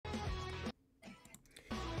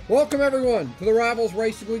Welcome everyone to the Rivals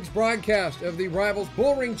Racing League's broadcast of the Rivals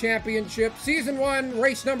Bullring Championship Season 1,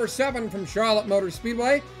 race number 7 from Charlotte Motor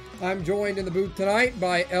Speedway. I'm joined in the booth tonight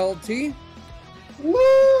by LT. Woo!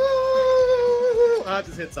 I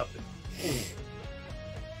just hit something.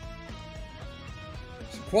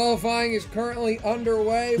 Qualifying is currently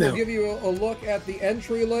underway. We'll give you a look at the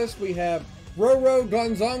entry list. We have Roro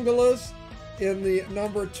Gonzongalas in the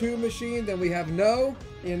number 2 machine. Then we have No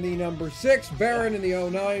in the number 6, Baron in the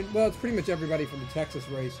 09. Well, it's pretty much everybody from the Texas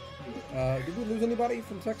race. Did we lose anybody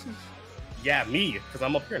from Texas? Yeah, me, because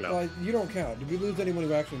I'm up here now. You don't count. Did we lose anyone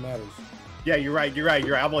who actually matters? Yeah, you're right.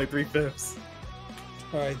 I'm only 3/5.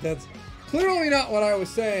 All right, that's clearly not what I was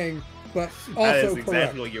saying, but also that is correct.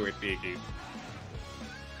 exactly what you were thinking.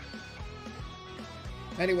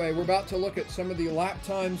 Anyway, we're about to look at some of the lap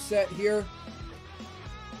time set here.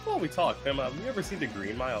 Well, we talked. Have you ever seen the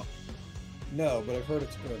Green Mile? No, but I've heard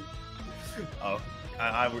it's good. Oh,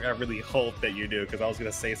 I really hope that you do, because I was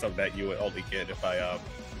gonna say something that you would only get if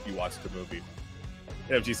you watched the movie.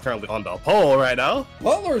 MG's currently on the pole right now.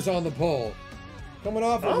 Butler's on the pole, coming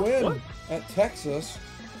off a win what? at Texas.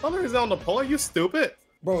 Butler is on the pole. Are you stupid?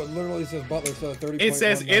 Bro, it literally says Butler, so 30. It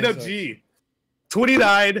says NMG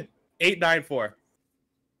 29,894.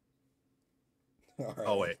 All right.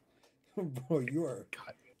 Oh wait. Bro, you are.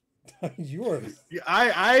 God. You are. I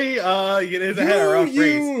had a rough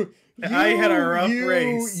race. I had a rough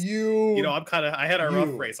race. I had a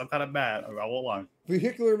rough race. I'm kind of mad. I won't lie.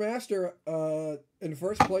 Vehicular Master in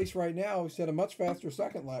first place right now. Set a much faster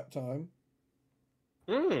second lap time.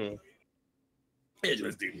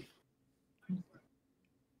 Interesting.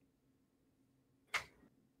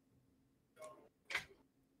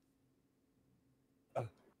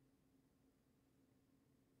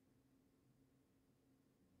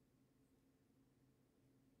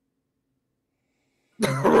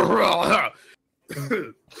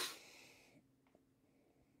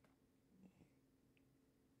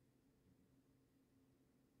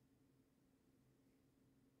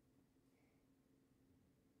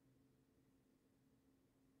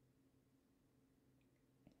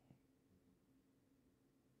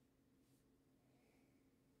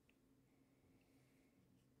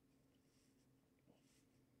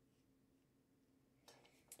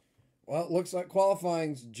 Well, it looks like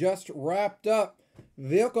qualifying's just wrapped up.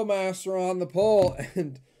 Vehicle Master on the pole,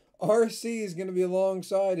 and RC is going to be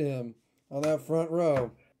alongside him on that front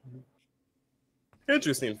row.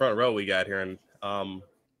 Interesting front row we got here, and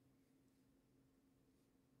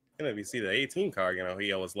if you see the 18 car,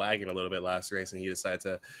 he was lagging a little bit last race, and he decided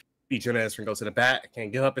to be generous and go to the back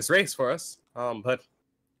and give up his race for us.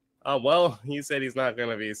 Well, he said he's not going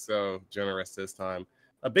to be so generous this time.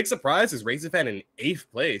 A big surprise is Racing Fan in 8th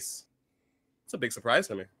place. It's a big surprise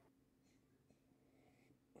to me.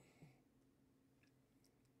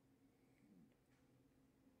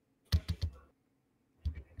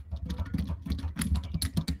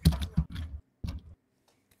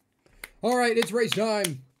 All right, it's race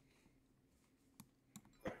time.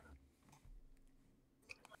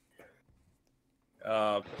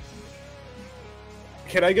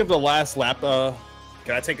 Can I give the last lap? Can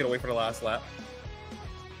I take it away for the last lap?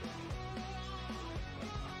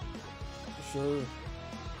 Sure.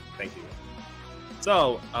 Thank you.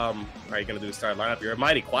 So, are you gonna do the start lineup? You're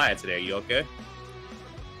mighty quiet today. Are you okay?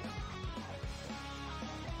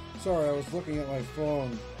 Sorry, I was looking at my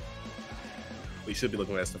phone. We should be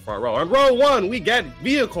looking at the front row. On row 1, we got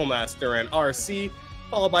Vehicle Master and RC.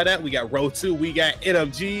 Followed by that, we got row 2, we got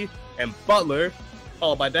NMG and Butler.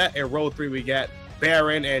 Followed by that, in row 3, we got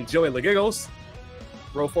Baron and Joey LaGiggles.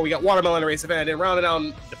 Row 4, we got Watermelon and Race Event. And then rounding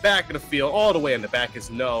down the back of the field, all the way in the back is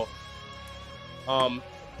No. Come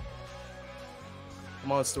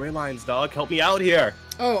on, storylines, dog. Help me out here.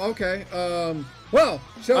 Oh, okay.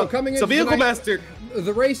 Coming in. So Vehicle tonight, Master.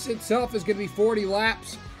 The race itself is going to be 40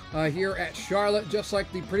 laps here at Charlotte, just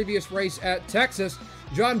like the previous race at Texas.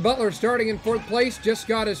 John Butler starting in 4th place, just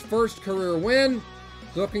got his first career win.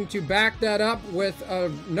 Looking to back that up with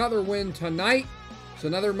another win tonight. So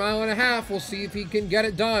another mile and a half. We'll see if he can get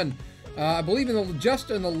it done. I believe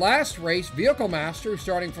just in the last race, Vehicle Master,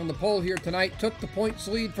 starting from the pole here tonight, took the points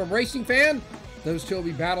lead from Racing Fan. Those two will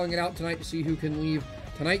be battling it out tonight to see who can leave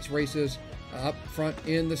tonight's races up front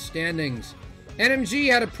in the standings.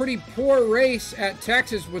 NMG had a pretty poor race at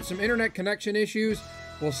Texas with some internet connection issues.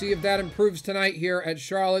 We'll see if that improves tonight here at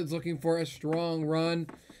Charlotte. He's looking for a strong run.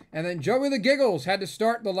 And then Joey the Giggles had to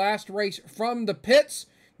start the last race from the pits,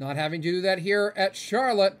 not having to do that here at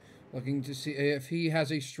Charlotte. Looking to see if he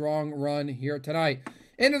has a strong run here tonight.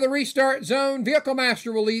 Into the restart zone. Vehicle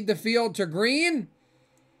Master will lead the field to green.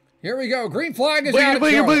 Here we go. Green flag is out.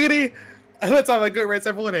 Boogity, boogity. Let's have a good race,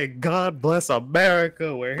 everyone, and God bless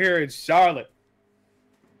America. We're here in Charlotte.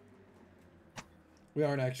 We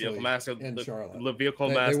aren't actually Vehicle Master, in Charlotte. The Vehicle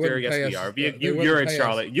They Master, wouldn't yes, pay we us- are. they You're wouldn't in pay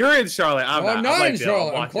Charlotte. us. You're in Charlotte. No, I'm not in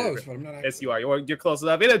Charlotte. I'm watching close, it. but I'm not. Yes, you are. You're close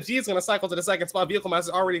enough. NFG is going to cycle to the second spot. Vehicle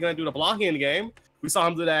Master is already going to do the blocking in the game. We saw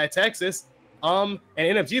him do that at Texas. And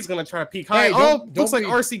NFG is going to try to peek high. Hey, Looks like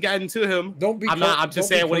RC got into him. Don't be. I'm just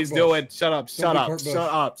saying what he's doing. Shut up. Shut up. Kurt Busch. Shut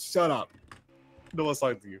up. Shut up. No one's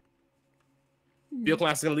talking to you. Vehicle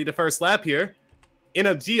Master is going to lead the first lap here.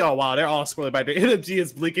 NFG, oh wow, they're all scrolling back there. NFG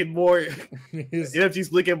is blinking more. NFG's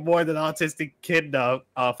blinking more than autistic kid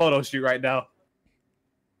photo shoot right now.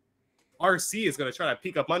 RC is gonna try to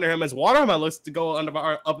peek up under him as Waterman looks to go under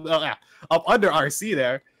up under RC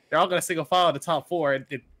there. They're all gonna single file the top four.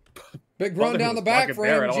 Big run down the back for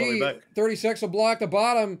NMG. 36 will block the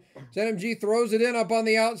bottom. NMG throws it in up on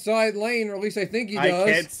the outside lane, or at least I think he does. I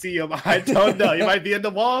can't see him. I don't know. He might be in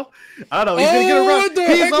the wall. I don't know. He's gonna get a run.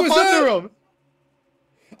 He's up under him.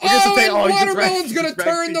 Watermelon's gonna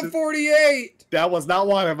turn the 48. That was not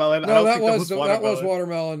Watermelon. No, that was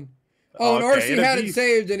Watermelon. Oh, and RC had it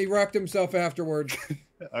saved, and he wrecked himself afterwards.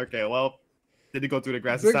 Okay, well, did he go through the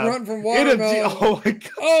grass? Big run from Watermelon. Oh my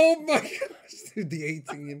god! Oh my gosh, dude, the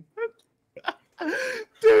 18.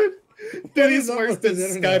 Dude, he's worse than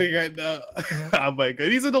Scotty right now. Oh my god,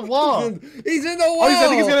 he's in the wall. He's in the wall. Oh, he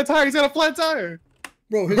said he's got a tire. He's got a flat tire.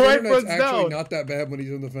 Bro, his internet's actually not that bad when he's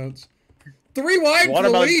in the fence. 3 wide for the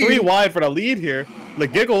lead. 3 wide for the lead here. The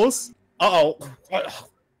giggles. Uh-oh.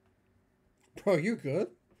 Bro, you good?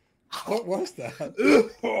 What was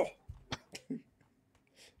that?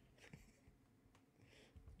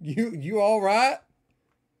 You all right?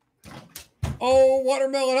 Oh,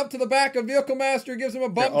 Watermelon up to the back of Vehicle Master, gives him a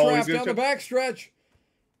bump trap down the back stretch.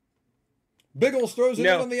 Biggles throws it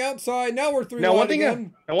in on the outside. Now we're 3 wide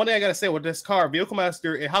again. And one thing I gotta say with this car, Vehicle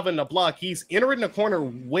Master having the block, he's entering the corner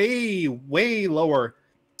way, way lower.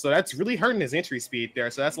 So that's really hurting his entry speed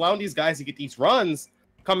there. So that's allowing these guys to get these runs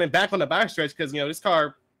coming back on the backstretch because, you know, this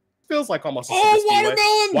car feels like almost a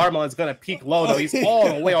Watermelon! Watermelon's gonna peak low though. He's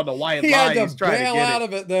all the way on the wide line. He's trying to bail out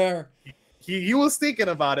of it there. He was thinking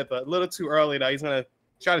about it, but a little too early now. He's gonna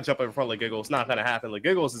try to jump in front of Giggles. Not gonna happen.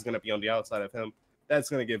 Giggles is gonna be on the outside of him. That's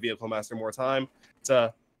going to give Vehicle Master more time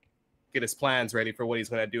to get his plans ready for what he's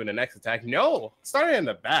going to do in the next attack. No, starting in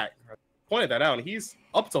the back. I pointed that out. He's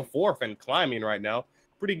up to 4th and climbing right now.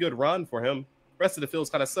 Pretty good run for him. Rest of the field's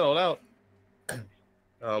kind of settled out.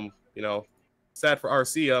 You know, sad for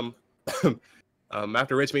RC.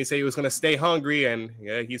 After Rich may say he was going to stay hungry, and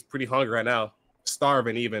yeah, he's pretty hungry right now.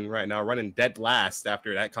 Starving even right now, running dead last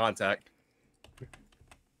after that contact.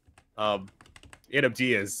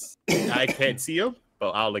 NFG is, I can't see him, but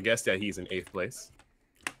I'll guess that he's in 8th place.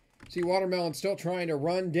 See, Watermelon still trying to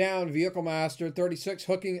run down Vehicle Master. 36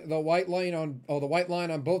 hooking the white line on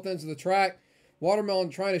both ends of the track. Watermelon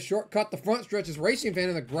trying to shortcut the front stretch. His Racing Fan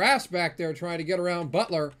in the grass back there trying to get around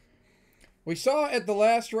Butler. We saw at the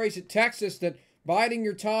last race at Texas that biding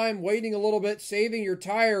your time, waiting a little bit, saving your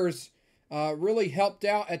tires really helped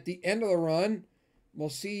out at the end of the run. We'll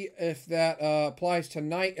see if that applies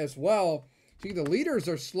tonight as well. See, the leaders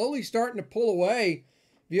are slowly starting to pull away.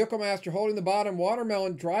 Vehicle Master holding the bottom.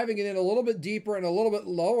 Watermelon driving it in a little bit deeper and a little bit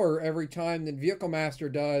lower every time than Vehicle Master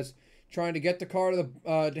does. Trying to get the car to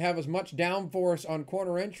the to have as much downforce on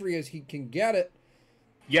corner entry as he can get it.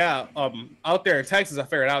 Yeah, out there in Texas, I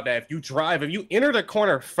figured out that if you enter the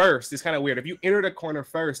corner first, it's kind of weird. If you enter the corner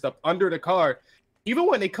first up under the car, even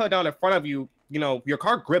when they cut down in front of you, you know, your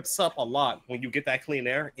car grips up a lot when you get that clean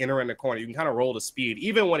air, enter in the corner. You can kind of roll the speed,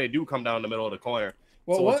 even when they do come down the middle of the corner.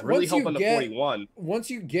 Well, so it's really helping the 41. Once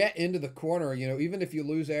you get into the corner, you know, even if you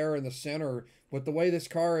lose air in the center, with the way this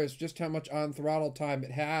car is, just how much on throttle time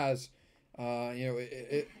it has, you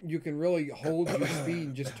know, you can really hold your speed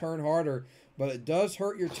and just turn harder. But it does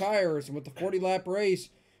hurt your tires, and with the 40-lap race,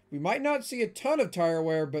 we might not see a ton of tire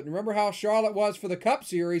wear, but remember how Charlotte was for the Cup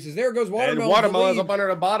Series, as there goes Watermelon. And Watermelon's up under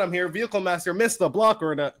the bottom here. Vehicle Master missed the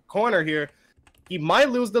blocker in the corner here. He might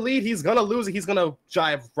lose the lead. He's going to lose it. He's going to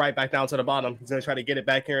drive right back down to the bottom. He's going to try to get it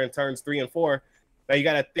back here in turns 3 and 4. Now, you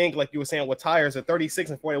got to think, like you were saying, with tires, the 36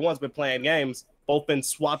 and 41's been playing games. Both been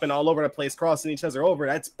swapping all over the place, crossing each other over.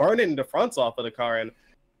 That's burning the fronts off of the car. And,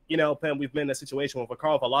 you know, Pim, we've been in a situation with a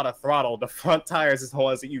car with a lot of throttle. The front tires is the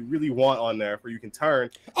ones that you really want on there where you can turn.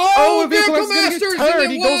 Oh, Vehicle Master's in the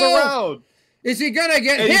He goes around. Is he going to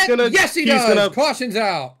get hit? Yes, he does. Caution's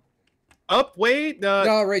out. Up, wait.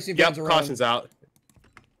 No, Racing Fan's around. Caution's out.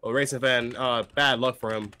 Well, Racing Fan, bad luck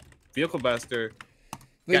for him. Vehicle Master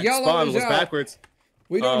the yellow was backwards.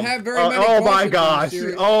 We don't have very many. Oh my gosh!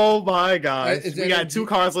 Oh my gosh! We got NFG? 2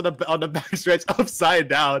 cars on the backstretch upside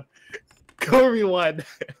down. Go rewind.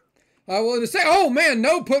 Well, to say, oh man,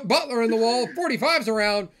 no, put Butler in the wall. 45's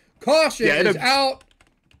around. Caution is out.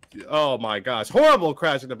 Oh my gosh. Horrible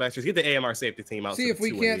crash in the backstretch. Get the AMR safety team out. See if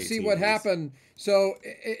we can't see what happened. So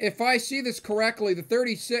if I see this correctly, the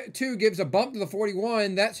 32 gives a bump to the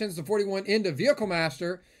 41. That sends the 41 into Vehicle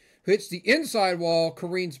Master, who hits the inside wall,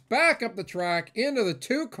 careens back up the track into the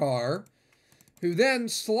 2 car, who then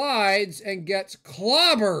slides and gets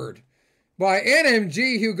clobbered by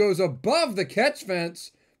NMG, who goes above the catch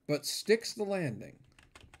fence, but sticks the landing.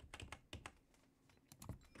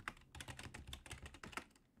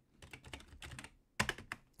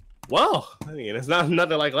 Well, I mean, it's not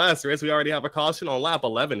nothing like last race. We already have a caution on lap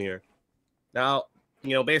 11 here. Now,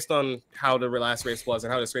 you know, based on how the last race was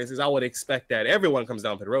and how this race is, I would expect that everyone comes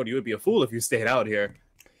down pit road. You would be a fool if you stayed out here.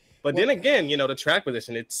 But then again, you know, the track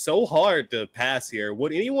position, it's so hard to pass here.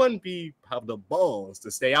 Would anyone have the balls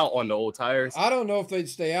to stay out on the old tires? I don't know if they'd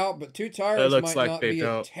stay out, but 2 tires might like not be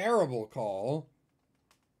a terrible call.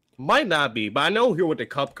 Might not be, but I know here with the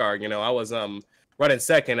Cup car, you know, I was running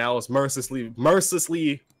second. I was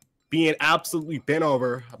mercilessly being absolutely bent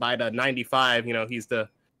over by the 95. You know, he's the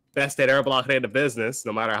best at air blocking in the business,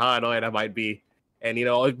 no matter how annoying that might be. And, you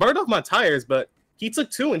know, it burned off my tires, but he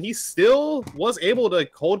took 2, and he still was able to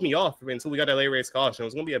hold me off until we got that late race caution. It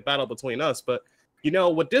was going to be a battle between us. But, you know,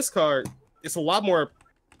 with this car, it's a lot more.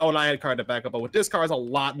 Oh, and I had a car to back up. But with this car, it's a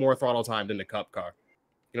lot more throttle time than the Cup car.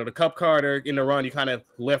 You know, the Cup car, in the run, you kind of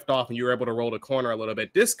lift off, and you were able to roll the corner a little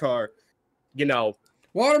bit. This car, you know.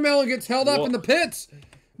 Watermelon gets held up in the pits.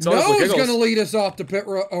 So Noah's going to lead us off the pit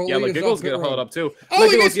road. Yeah, Giggles get held up, too. Oh,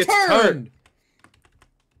 he gets turned.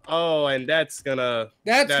 Oh, and that's gonna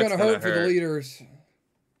hurt for the leaders.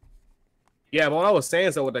 Yeah, but what I was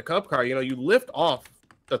saying, so with the Cup car, you know, you lift off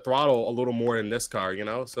the throttle a little more than this car, you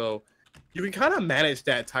know, so you can kind of manage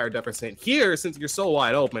that tire deficit. Here, since you're so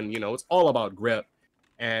wide open, you know, it's all about grip,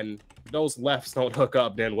 and those lefts don't hook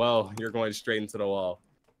up, then, well, you're going straight into the wall.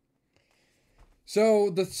 So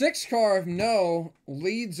the 6 car of No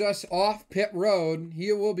leads us off pit road.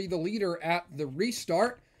 He will be the leader at the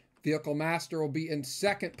restart. Vehicle Master will be in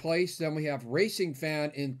 2nd place. Then we have Racing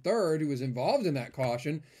Fan in 3rd, who was involved in that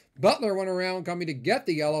caution. Butler went around coming to get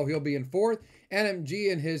the yellow. He'll be in 4th.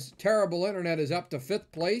 NMG and his terrible internet is up to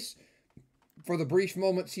 5th place. For the brief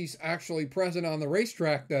moments he's actually present on the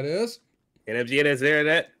racetrack, that is. NMG and his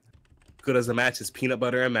internet, good as a match is peanut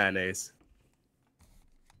butter and mayonnaise.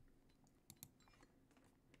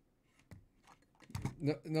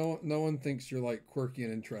 No one thinks you're like quirky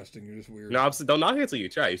and interesting. You're just weird. No, don't knock it till you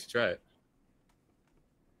try. You should try it.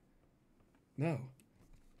 No.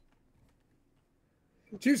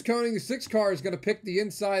 Choose Koning. The 6 car is going to pick the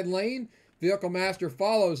inside lane. Vehicle Master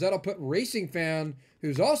follows. That'll put Racing Fan,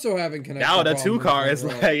 who's also having connection. Now the 2 car is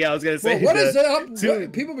like, yeah, I was going to say. Well, what is it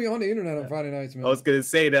up? People be on the internet on Friday nights, man. I was going to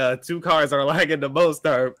say the 2 cars are lagging the most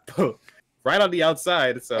are right on the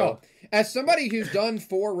outside. So, as somebody who's done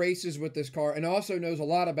 4 races with this car and also knows a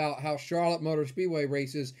lot about how Charlotte Motor Speedway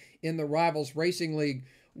races in the Rivals Racing League,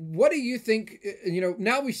 what do you think? You know,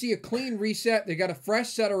 now we see a clean reset. They got a fresh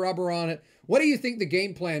set of rubber on it. What do you think the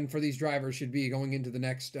game plan for these drivers should be going into the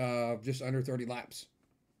next just under 30 laps?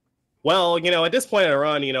 Well, you know, at this point in the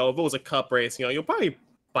run, you know, if it was a Cup race, you know, you'll probably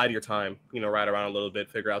bide your time, you know, ride around a little bit,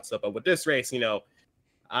 figure out stuff. But with this race, you know,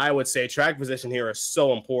 I would say track position here is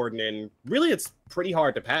so important, and really it's pretty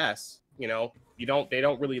hard to pass. You know, they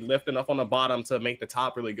don't really lift enough on the bottom to make the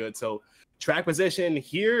top really good. So track position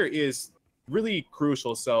here is really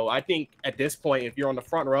crucial. So I think at this point, if you're on the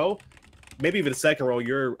front row, maybe even the second row,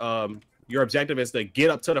 your objective is to get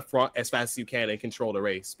up to the front as fast as you can and control the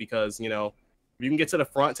race, because, you know, if you can get to the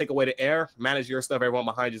front, take away the air, manage your stuff, everyone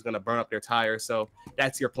behind you is going to burn up their tires. So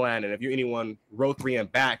that's your plan. And if you're anyone row 3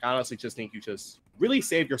 and back, I honestly just think you just really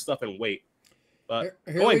save your stuff and wait. But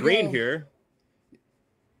here going green here.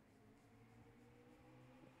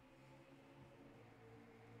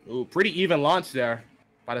 Ooh, pretty even launch there.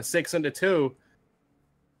 About a 6 into 2.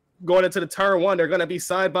 Going into the turn 1, they're going to be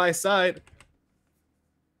side by side.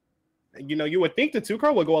 You know, you would think the 2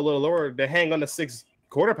 car would go a little lower to hang on the 6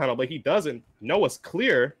 quarter panel, but he doesn't. Noah's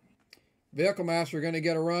clear. Vehicle Master going to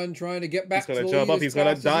get a run, trying to get back. He's going to jump up. He's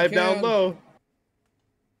going to dive down low.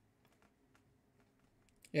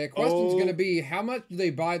 Yeah, question's going to be, how much do they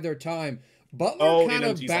bide their time? Butler kind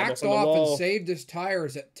of backed off and saved his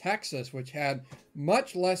tires at Texas, which had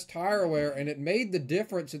much less tire wear, and it made the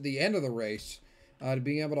difference at the end of the race to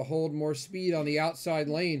being able to hold more speed on the outside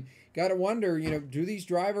lane. Got to wonder, you know, do these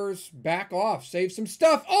drivers back off, save some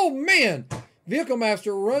stuff? Oh, man! Vehicle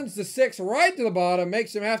Master runs the 6 right to the bottom,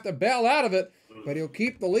 makes him have to bail out of it, but he'll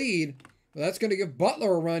keep the lead. Well, that's going to give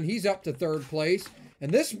Butler a run. He's up to 3rd place.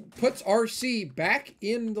 And this puts RC back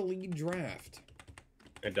in the lead draft.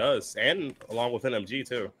 It does, and along with NMG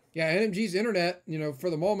too. Yeah, NMG's internet, you know, for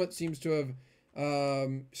the moment seems to have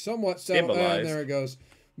somewhat settled. And there it goes.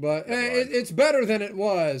 But it's better than it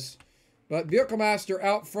was. But Vehicle Master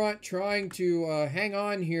out front trying to hang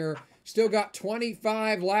on here. Still got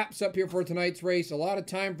 25 laps up here for tonight's race. A lot of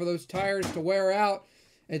time for those tires to wear out.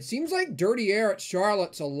 It seems like dirty air at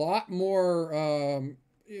Charlotte's a lot more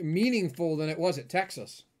meaningful than it was at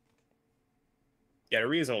Texas. Yeah, the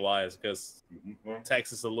reason why is because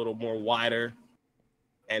Texas is a little more wider.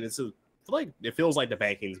 And it feels like the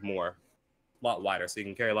banking's a lot wider, so you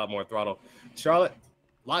can carry a lot more throttle. Charlotte,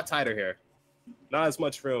 a lot tighter here. Not as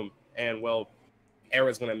much room. And, well, air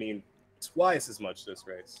is going to mean twice as much this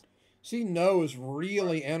race. See, No's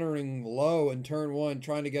really entering low in turn one,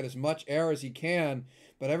 trying to get as much air as he can.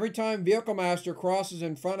 But every time Vehicle Master crosses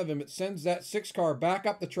in front of him, it sends that 6 car back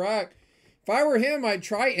up the track. If I were him, I'd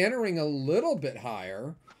try entering a little bit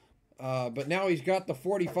higher. But now he's got the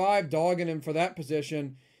 45 dogging him for that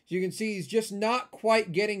position. So you can see he's just not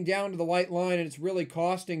quite getting down to the white line, and it's really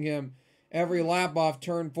costing him every lap off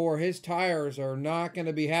turn 4. His tires are not going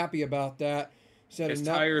to be happy about that. His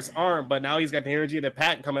tires aren't, but now he's got the energy of the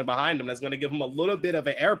pack coming behind him. That's going to give him a little bit of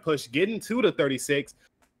an air push getting to the 36.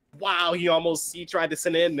 Wow, he tried to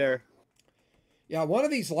send it in there. Yeah, one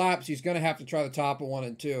of these laps, he's going to have to try the top of 1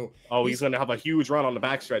 and 2. Oh, he's going to have a huge run on the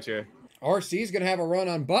backstretch here. RC's going to have a run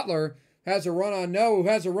on Butler, has a run on No, who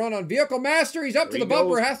has a run on Vehicle Master. He's up to the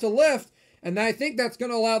bumper, has to lift, and I think that's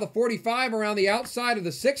going to allow the 45 around the outside of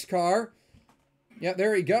the 6 car. Yeah,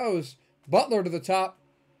 there he goes. Butler to the top.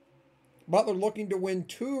 Butler looking to win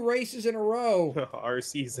 2 races in a row.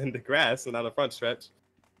 RC's in the grass and on the front stretch.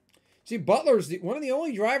 See, Butler's one of the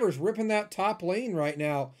only drivers ripping that top lane right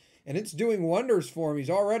now, and it's doing wonders for him. He's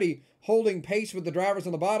already holding pace with the drivers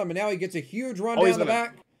on the bottom, and now he gets a huge run down the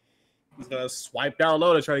back. He's going to swipe down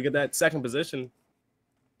low to try to get that second position.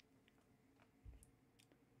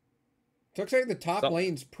 Looks like the top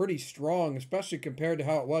lane's pretty strong, especially compared to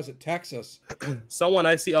how it was at Texas. Someone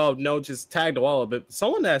I see, just tagged a wall a bit.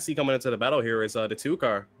 Someone that I see coming into the battle here is the 2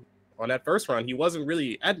 car. On that first run, he wasn't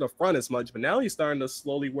really at the front as much, but now he's starting to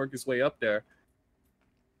slowly work his way up there.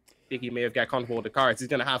 I think he may have got comfortable with the cars. He's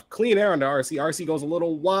going to have clean air on the RC. RC goes a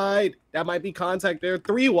little wide. That might be contact there.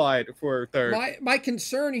 3 wide for third. My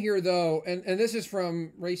concern here, though, and this is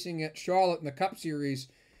from racing at Charlotte in the Cup Series,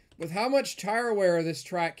 with how much tire wear this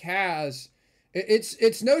track has,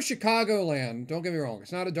 it's no Chicagoland. Don't get me wrong.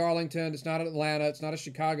 It's not a Darlington. It's not Atlanta. It's not a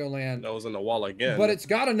Chicagoland. That was in the wall again. But it's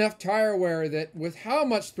got enough tire wear that with how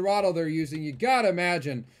much throttle they're using, you got to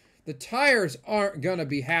imagine the tires aren't going to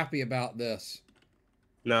be happy about this.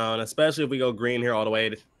 No, and especially if we go green here all the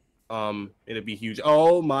way, it'd be huge.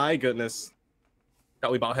 Oh, my goodness.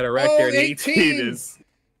 Thought we about had a wreck there. The 18 is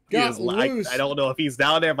loose. I don't know if he's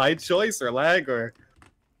down there by choice or lag or...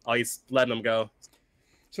 Oh, he's letting him go.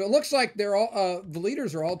 So it looks like they're all the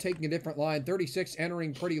leaders are all taking a different line. 36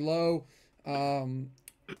 entering pretty low.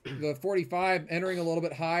 The 45 entering a little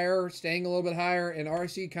bit higher, staying a little bit higher, and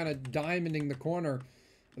RC kind of diamonding the corner.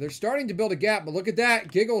 They're starting to build a gap, but look at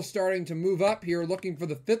that. Giggle's starting to move up here, looking for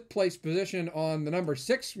the 5th place position on the number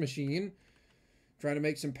 6 machine. Trying to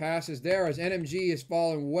make some passes there as NMG is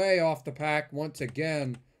falling way off the pack once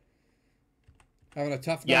again. Having a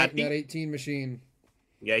tough night in that 18 machine.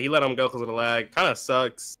 Yeah, he let him go because of the lag. Kind of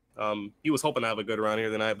sucks. He was hoping to have a good run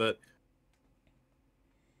here tonight, but,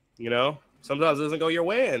 sometimes it doesn't go your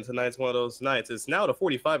way, and tonight's one of those nights. It's now the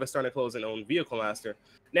 45 is starting to close in on Vehicle Master.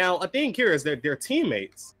 Now, I think here is they're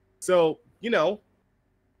teammates. So,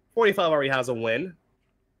 45 already has a win.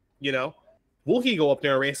 Will he go up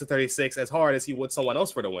there and race the 36 as hard as he would someone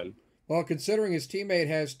else for the win? Well, considering his teammate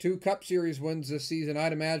has 2 Cup Series wins this season,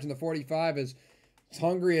 I'd imagine the 45 is as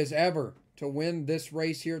hungry as ever to win this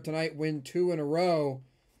race here tonight, win 2 in a row.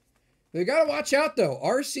 They got to watch out, though.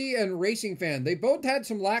 RC and Racing Fan, they both had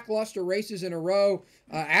some lackluster races in a row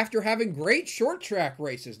after having great short track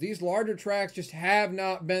races. These larger tracks just have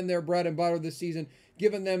not been their bread and butter this season,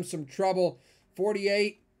 giving them some trouble.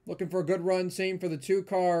 48, looking for a good run. Same for the 2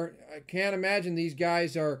 car. I can't imagine these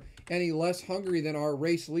guys are any less hungry than our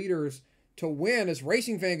race leaders to win. Is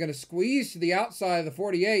Racing Fan going to squeeze to the outside of the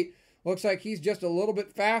 48? Looks like he's just a little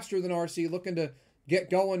bit faster than RC, looking to get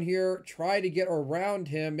going here, try to get around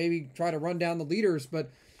him, maybe try to run down the leaders, but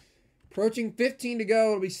approaching 15 to go.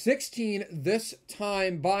 It'll be 16 this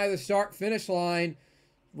time by the start-finish line.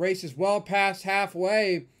 Race is well past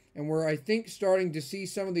halfway, and we're, I think, starting to see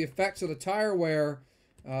some of the effects of the tire wear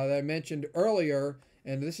that I mentioned earlier.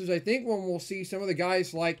 And this is, I think, when we'll see some of the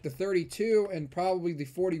guys like the 32 and probably the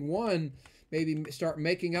 41 maybe start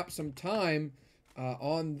making up some time.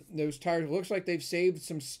 on those tires. It looks like they've saved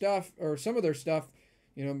some stuff, or some of their stuff,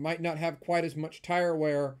 you know, might not have quite as much tire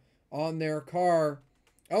wear on their car.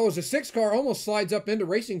 Oh, as a 6 car almost slides up into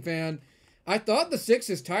Racing Fan. I thought the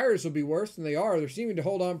 6's tires would be worse than they are. They're seeming to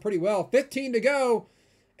hold on pretty well. 15 to go,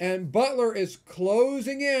 and Butler is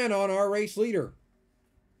closing in on our race leader.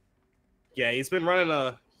 Yeah, he's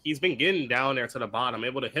been getting down there to the bottom,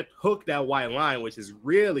 able to hook that white line, which is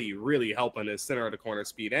really, really helping his center of the corner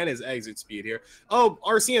speed and his exit speed here. Oh,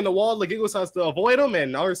 RC in the wall. Giggles has to avoid him,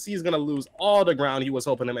 and RC is going to lose all the ground he was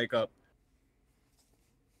hoping to make up.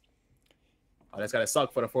 Oh, that's got to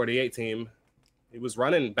suck for the 48 team. He was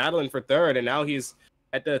battling for third, and now he's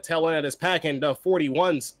at the tail end of his pack, and the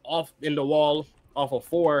 41's off in the wall, off of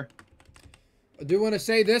 4. I do want to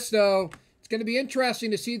say this, though. It's going to be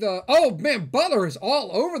interesting to see the... Oh, man, Butler is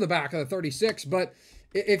all over the back of the 36, but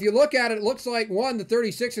if you look at it, it looks like, one, the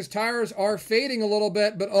 36's tires are fading a little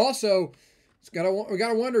bit, but also we got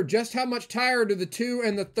to wonder just how much tire do the 2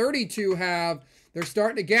 and the 32 have. They're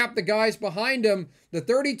starting to gap the guys behind him. The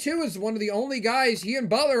 32 is one of the only guys, he and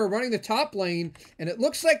Butler are running the top lane, and it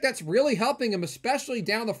looks like that's really helping him, especially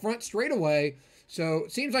down the front straightaway. So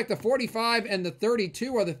it seems like the 45 and the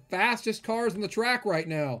 32 are the fastest cars on the track right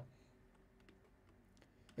now.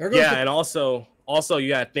 Yeah, and also you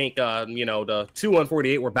got to think, you know, the 2 and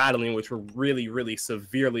 48 were battling, which were really, really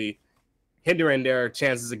severely hindering their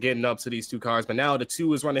chances of getting up to these 2 cars. But now the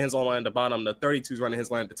 2 is running his own line at the bottom, the 32 is running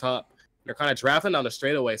his line at the top. They're kind of drafting down the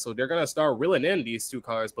straightaway, so they're going to start reeling in these 2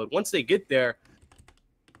 cars. But once they get there,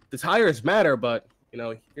 the tires matter, but, you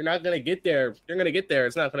know, you're not going to get there. They're going to get there.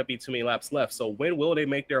 It's not going to be too many laps left. So when will they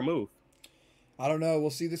make their move? I don't know.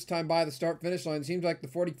 We'll see this time by the start-finish line. It seems like the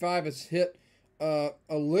 45 has hit a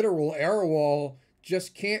literal air wall.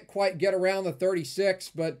 Just can't quite get around the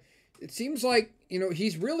 36, but it seems like, you know,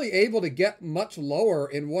 he's really able to get much lower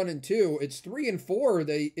in 1 and 2. It's 3 and 4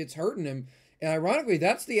 it's hurting him. And ironically,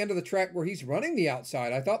 that's the end of the track where he's running the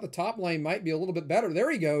outside. I thought the top lane might be a little bit better.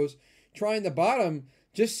 There he goes, trying the bottom.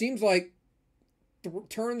 Just seems like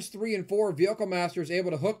turns 3 and 4, Vehicle Master is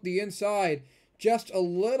able to hook the inside just a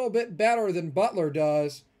little bit better than Butler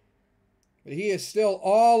does. But he is still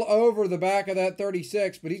all over the back of that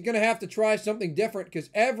 36. But he's going to have to try something different, because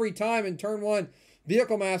every time in turn 1,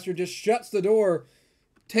 Vehicle Master just shuts the door,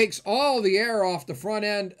 takes all the air off the front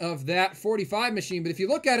end of that 45 machine. But if you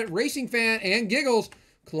look at it, Racing Fan and Giggles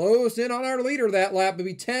closed in on our leader that lap.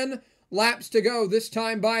 Maybe 10 laps to go this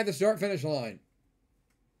time by the start-finish line.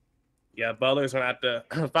 Yeah, Butler's going to have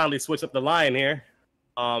to finally switch up the line here.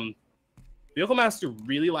 Vehicle Master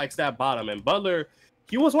really likes that bottom. And Butler,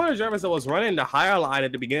 he was one of the drivers that was running the higher line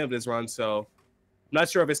at the beginning of this run. So I'm not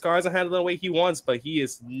sure if his car isn't handling the way he wants, but he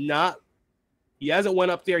hasn't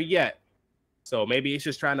went up there yet. So maybe he's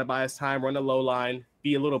just trying to buy his time, run the low line,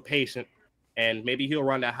 be a little patient, and maybe he'll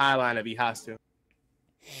run that high line if he has to.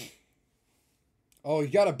 Oh,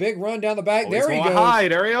 he's got a big run down the back. Oh, there he goes. High.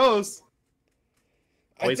 There he goes.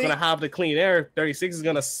 Oh, he's going to have the clean air. 36 is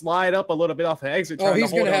going to slide up a little bit off the exit. Oh,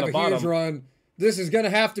 he's going to have a huge run. This is going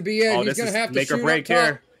to have to be it. Oh, he's going to have to make shoot or break up top.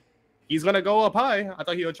 here. He's going to go up high. I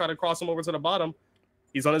thought he would try to cross him over to the bottom.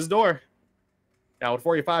 He's on his door. Now, with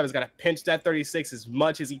 45, he's got to pinch that 36 as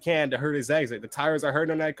much as he can to hurt his exit. The tires are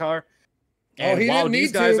hurting on that car. And he while didn't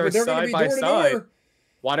these need guys to, are but they're side going to by be door to side, door.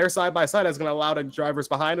 while they're side by side, that's going to allow the drivers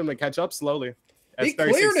behind him to catch up slowly. He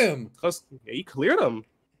cleared him. He cleared him.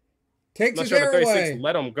 Takes I'm not his sure air if the 36 away.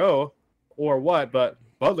 let him go or what, but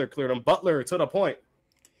Butler cleared him. Butler to the point.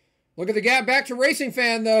 Look at the gap back to Racing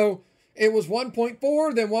Fan, though. It was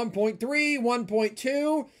 1.4, then 1.3,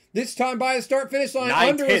 1.2. This time by the start-finish line,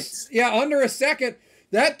 under a second.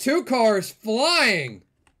 That 2 car is flying.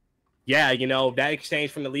 Yeah, you know, that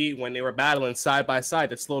exchange from the lead when they were battling side by side,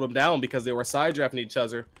 that slowed them down because they were side drafting each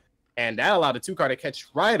other. And that allowed the 2 car to catch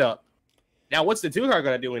right up. Now, what's the 2 car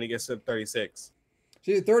going to do when he gets to the 36?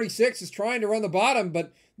 See, the 36 is trying to run the bottom,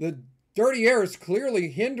 but the dirty air is clearly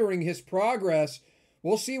hindering his progress.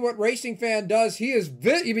 We'll see what Racing Fan does. He is,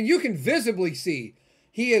 even you can visibly see,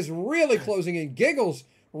 he is really closing in. Giggles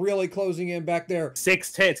really closing in back there.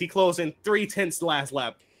 6 tenths. He closed in 3 tenths last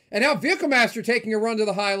lap. And now Vehicle Master taking a run to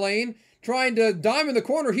the high lane, trying to diamond the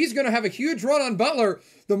corner. He's going to have a huge run on Butler.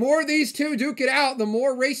 The more these 2 duke it out, the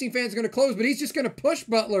more Racing Fan's going to close. But he's just going to push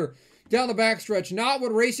Butler down the backstretch. Not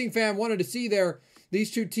what Racing Fan wanted to see there.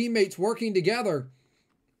 These 2 teammates working together.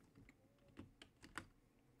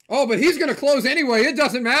 Oh, but he's going to close anyway. It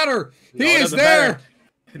doesn't matter. He is there. Matter.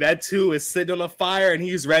 That 2 is sitting on the fire, and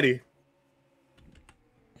he's ready.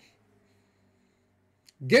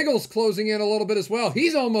 Giggles closing in a little bit as well.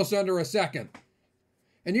 He's almost under a second.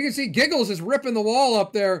 And you can see Giggles is ripping the wall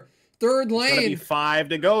up there. third It's gonna be lane. 5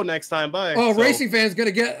 to go next time by. Oh, so Racing Fan's going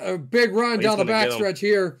to get a big run down the backstretch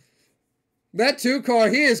here. That 2 car,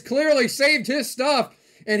 he has clearly saved his stuff,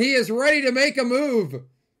 and he is ready to make a move.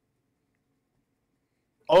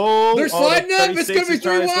 Oh, they're sliding up. It's going to be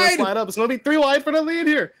 3 wide. It's going to be 3 wide for the lead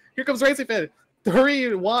here. Here comes Racing Fan.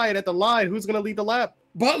 3 wide at the line. Who's going to lead the lap?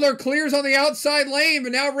 Butler clears on the outside lane,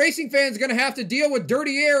 but now Racing Fan's going to have to deal with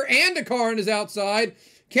dirty air and a car on his outside.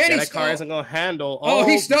 Can he? That car isn't going to handle. Oh,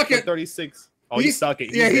 he stuck it. 36. Oh, he stuck it.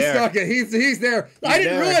 He stuck it. He's there. I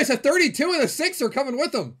didn't realize a 32 and a 6 are coming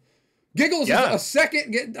with him. Giggles is a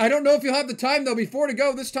second. I don't know if you'll have the time, though, before to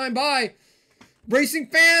go this time by. Racing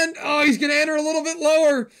Fan, oh, he's going to enter a little bit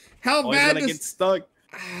lower. How bad is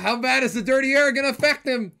the dirty air going to affect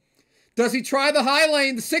him? Does he try the high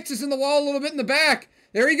lane? The 6 is in the wall a little bit in the back.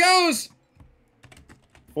 There he goes.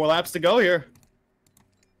 4 laps to go here.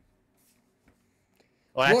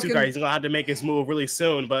 Well, that 2 car, he's going to have to make his move really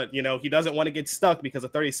soon, but, you know, he doesn't want to get stuck because the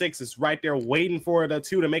 36 is right there waiting for the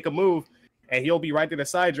 2 to make a move, and he'll be right there to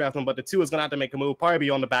side draft him, but the 2 is going to have to make a move, probably be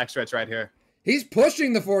on the backstretch right here. He's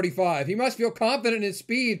pushing the 45. He must feel confident in his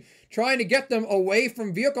speed, trying to get them away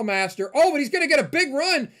from Vehicle Master. Oh, but he's going to get a big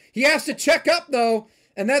run. He has to check up, though,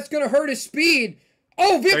 and that's going to hurt his speed.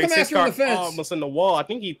 Oh, Vehicle Master on the fence. Almost in the wall. I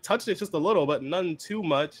think he touched it just a little, but none too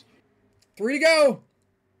much. 3 to go.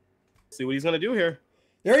 See what he's going to do here.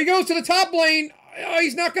 There he goes to the top lane. Oh,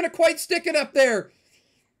 he's not going to quite stick it up there.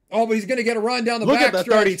 Oh, but he's going to get a run down the back stretch. Look at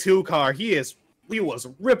the 32 car. He was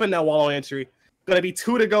ripping that wall entry. Going to be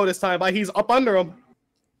 2 to go this time by. He's up under him.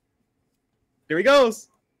 There he goes.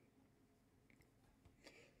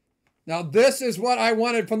 Now, this is what I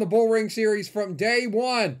wanted from the Bullring series from day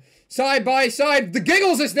one. Side by side. The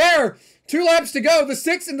Giggles is there. 2 laps to go. The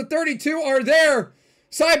 6 and the 32 are there.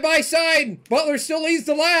 Side by side. Butler still leads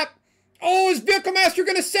the lap. Oh, is Vehicle Master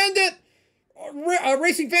going to send it?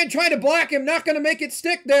 Racing Fan trying to block him. Not going to make it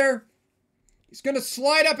stick there. He's going to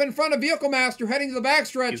slide up in front of Vehicle Master heading to the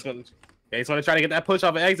backstretch. He's going to try to get that push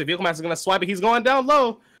off an exit. Vehicle Master's going to swipe it. He's going down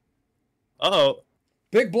low. Uh-oh.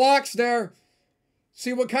 Big blocks there.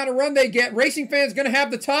 See what kind of run they get. Racing Fan's going to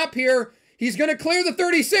have the top here. He's going to clear the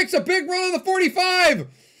 36. A big run on the 45.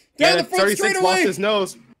 Down the front straightaway. Lost his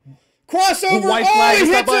nose. Crossover. Oh,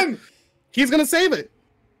 he hits him. He's going to save it.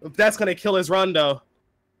 That's going to kill his run, though.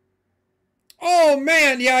 Oh,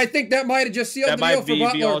 man. Yeah, I think that might have just sealed the deal for Butler. That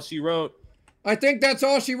might be all she wrote. I think that's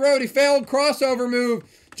all she wrote. He failed crossover move.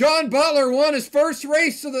 John Butler won his first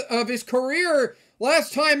race of his career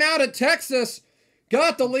last time out at Texas.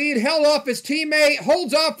 Got the lead, held off his teammate,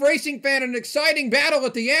 holds off Racing Fan in an exciting battle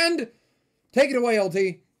at the end. Take it away,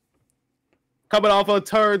 LT. Coming off of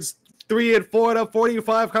turns 3 and 4, the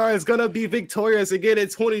 45 car is going to be victorious again in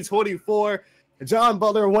 2024. John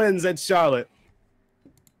Butler wins at Charlotte.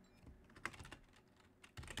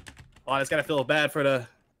 Oh, I just got to feel bad for the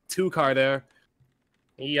 2 car there.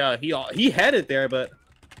 He had it there, but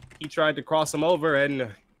he tried to cross him over, and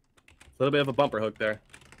a little bit of a bumper hook there.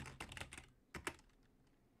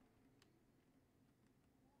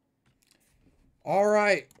 All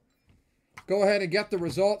right. Go ahead and get the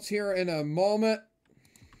results here in a moment.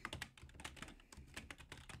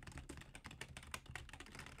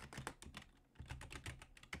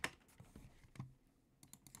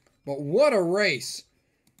 But what a race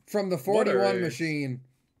from the 41 machine.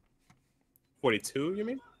 42, you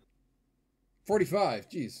mean? 45.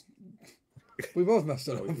 Jeez. We both messed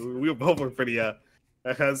it up. We both were pretty, I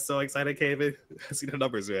was so excited, came in. I see the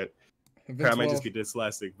numbers, man. I might just be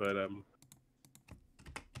dyslexic, but,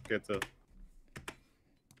 good to.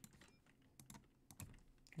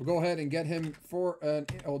 We'll go ahead and get him for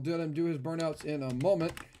I'll do him do his burnouts in a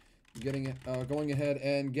moment. Getting it, going ahead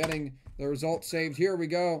and getting the results saved. Here we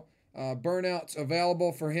go. Burnouts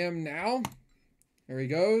available for him now. There he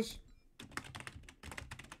goes.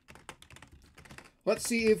 Let's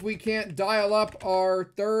see if we can't dial up our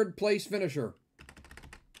 3rd place finisher.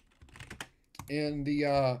 And the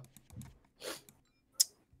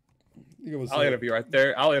I'll interview our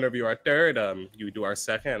 3rd. I'll interview our 3rd. You do our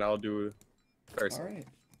 2nd. I'll do first. All right.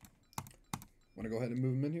 Want to go ahead and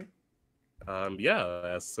move him in here?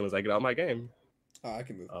 Yeah. As soon as I get out of my game. I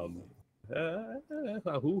can move.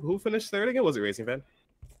 Who finished 3rd again? Was it Racing Fan?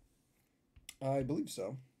 I believe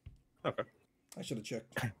so. Okay. I should have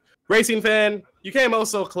checked. Racing Fan, you came oh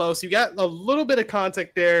so close. You got a little bit of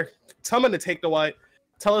contact there. Someone to take the white.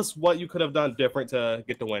 Tell us what you could have done different to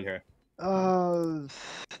get the win here.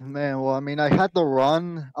 Man, well, I mean, I had the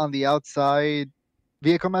run on the outside.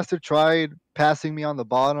 Vehicle Master tried passing me on the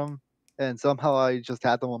bottom, and somehow I just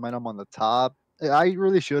had the momentum on the top. I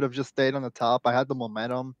really should have just stayed on the top. I had the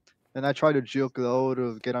momentum, and I tried to juke low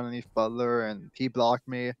to get underneath Butler, and he blocked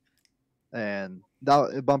me. and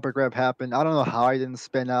that bumper grab happened. I don't know how I didn't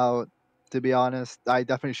spin out. To be honest, I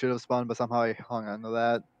definitely should have spun, but somehow I hung on to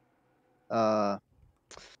that. Uh,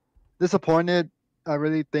 Disappointed. I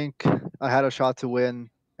really think I had a shot to win,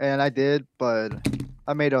 and I did, but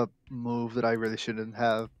I made a move that I really shouldn't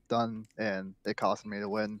have done, and it cost me the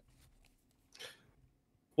win.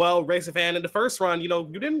 Well, Racer fan, in the first run, you know,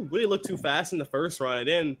 you didn't really look too fast in the first run.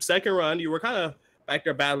 Then second run, you were kind of back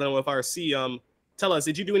there battling with RC. Tell us,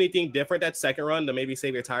 did you do anything different that second run to maybe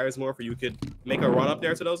save your tires more for you could make a run up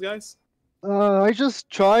there to those guys? I just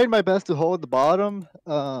tried my best to hold the bottom.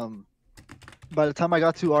 By the time I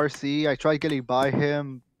got to RC, I tried getting by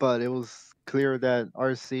him, but it was clear that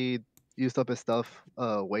RC used up his stuff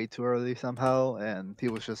way too early somehow, and he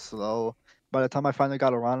was just slow. By the time I finally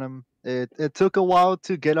got around him, it took a while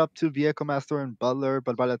to get up to Vehicle Master and Butler,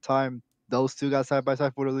 but by the time those two got side by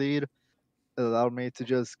side for the lead, it allowed me to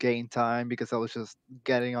just gain time because I was just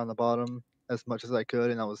getting on the bottom as much as I could,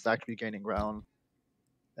 and I was actually gaining ground.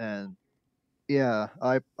 And yeah,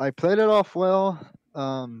 I played it off well.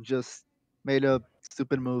 Just made a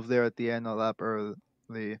stupid move there at the end, a lap early,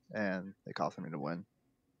 and it cost me the win.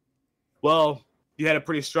 Well, you had a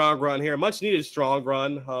pretty strong run here, much needed strong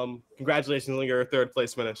run. Congratulations on your third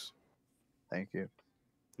place finish. Thank you.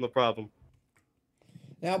 No problem.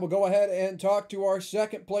 Now we'll go ahead and talk to our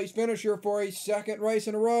second place finisher for a second race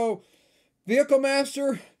in a row. Vehicle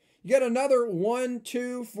Master, you get another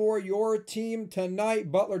 1-2 for your team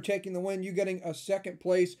tonight. Butler taking the win, you getting a second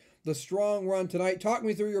place. The strong run tonight. Talk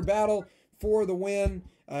me through your battle for the win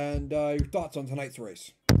and your thoughts on tonight's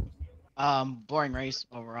race. Boring race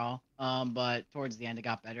overall. But towards the end it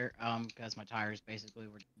got better. Because my tires basically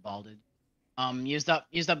were balded. Used up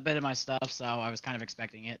a bit of my stuff, so I was kind of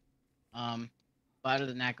expecting it. But other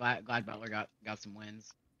than that, glad Butler got some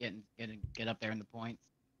wins, get up there in the points,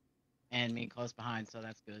 and me close behind, so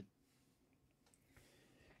that's good.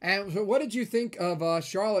 And so, what did you think of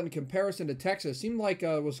Charlotte in comparison to Texas? Seemed like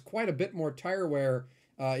it was quite a bit more tire wear,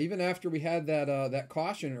 even after we had that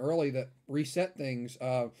caution early that reset things.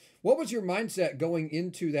 What was your mindset going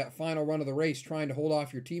into that final run of the race, trying to hold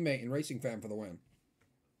off your teammate and Racing Fan for the win?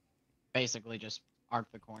 Basically, just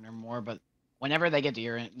arc the corner more, but whenever they get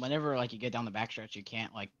to whenever like you get down the backstretch, you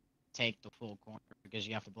can't like take the full corner because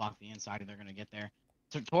you have to block the inside, and they're gonna get there.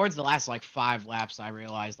 So towards the last like 5 laps, I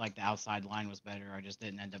realized like the outside line was better. I just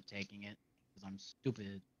didn't end up taking it because I'm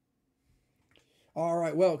stupid. All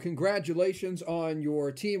right. Well, congratulations on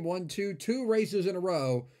your team 1-2, 2 races in a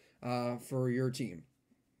row for your team.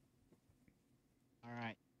 All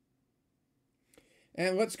right.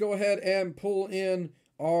 And let's go ahead and pull in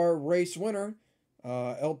our race winner.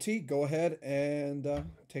 LT, go ahead and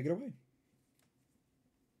take it away.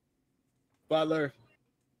 Butler,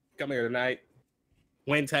 come here tonight.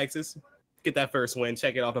 Win Texas. Get that first win.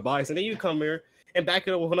 Check it off the box. And then you come here and back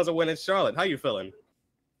it up with another win in Charlotte. How you feeling?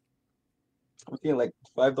 I'm feeling like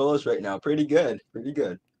 $5 right now. Pretty good. Pretty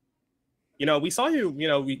good. You know, we saw you,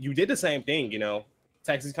 you did the same thing,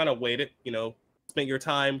 Texas kind of waited, spent your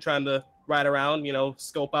time trying to ride around,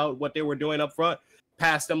 scope out what they were doing up front.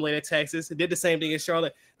 Passed them late at Texas. Did the same thing in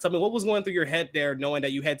Charlotte. Tell me, what was going through your head there, knowing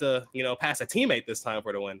that you had to, pass a teammate this time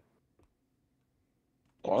for the win?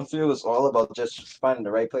 Honestly, it was all about just finding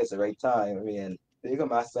the right place at the right time. I mean, Eagle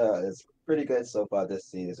Master is pretty good so far this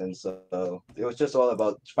season, so it was just all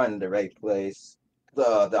about finding the right place.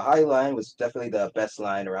 The high line was definitely the best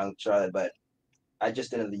line around Charlotte, but I just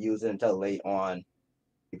didn't use it until late on,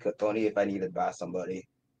 because only if I needed by somebody.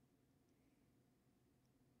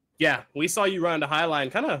 Yeah, we saw you run the high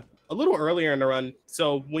line kind of a little earlier in the run.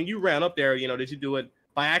 So when you ran up there, did you do it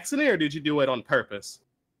by accident or did you do it on purpose?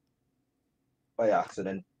 By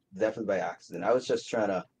accident, definitely by accident. I was just trying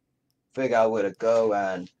to figure out where to go,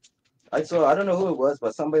 and I don't know who it was,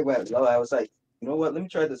 but somebody went low. I was like, you know what? Let me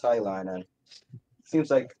try this high line, and it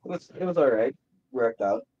seems like it was all right. Worked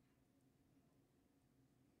out.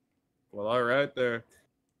 Well, all right there.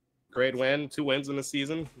 Great win, 2 wins in the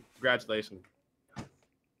season. Congratulations.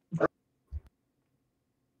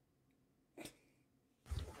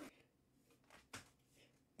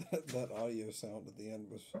 That audio sound at the end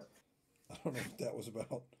was, I don't know what that was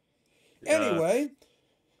about. Anyway,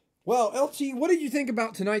 well, LT, what did you think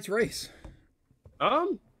about tonight's race?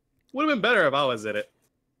 Would have been better if I was in it,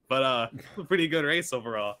 but a pretty good race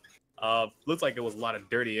overall. Looks like it was a lot of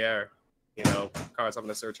dirty air, cars having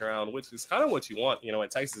to search around, which is kind of what you want. In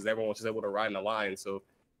Texas, everyone was just able to ride in the line, so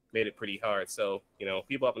made it pretty hard. So,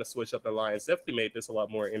 people having to switch up the lines definitely made this a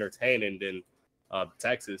lot more entertaining than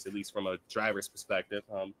Texas, at least from a driver's perspective.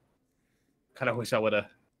 Kind of wish I would have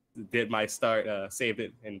did my start, saved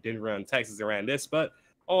it, and didn't run Texas around this. But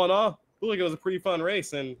all in all, it looked like it was a pretty fun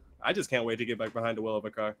race, and I just can't wait to get back behind the wheel of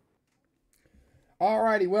a car.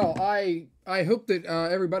 Alrighty, well, I hope that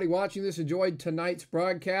everybody watching this enjoyed tonight's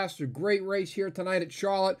broadcast. A great race here tonight at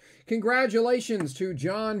Charlotte. Congratulations to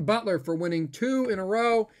John Butler for winning 2 in a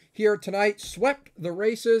row here tonight. Swept the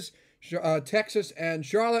races, Texas and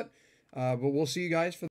Charlotte. But we'll see you guys for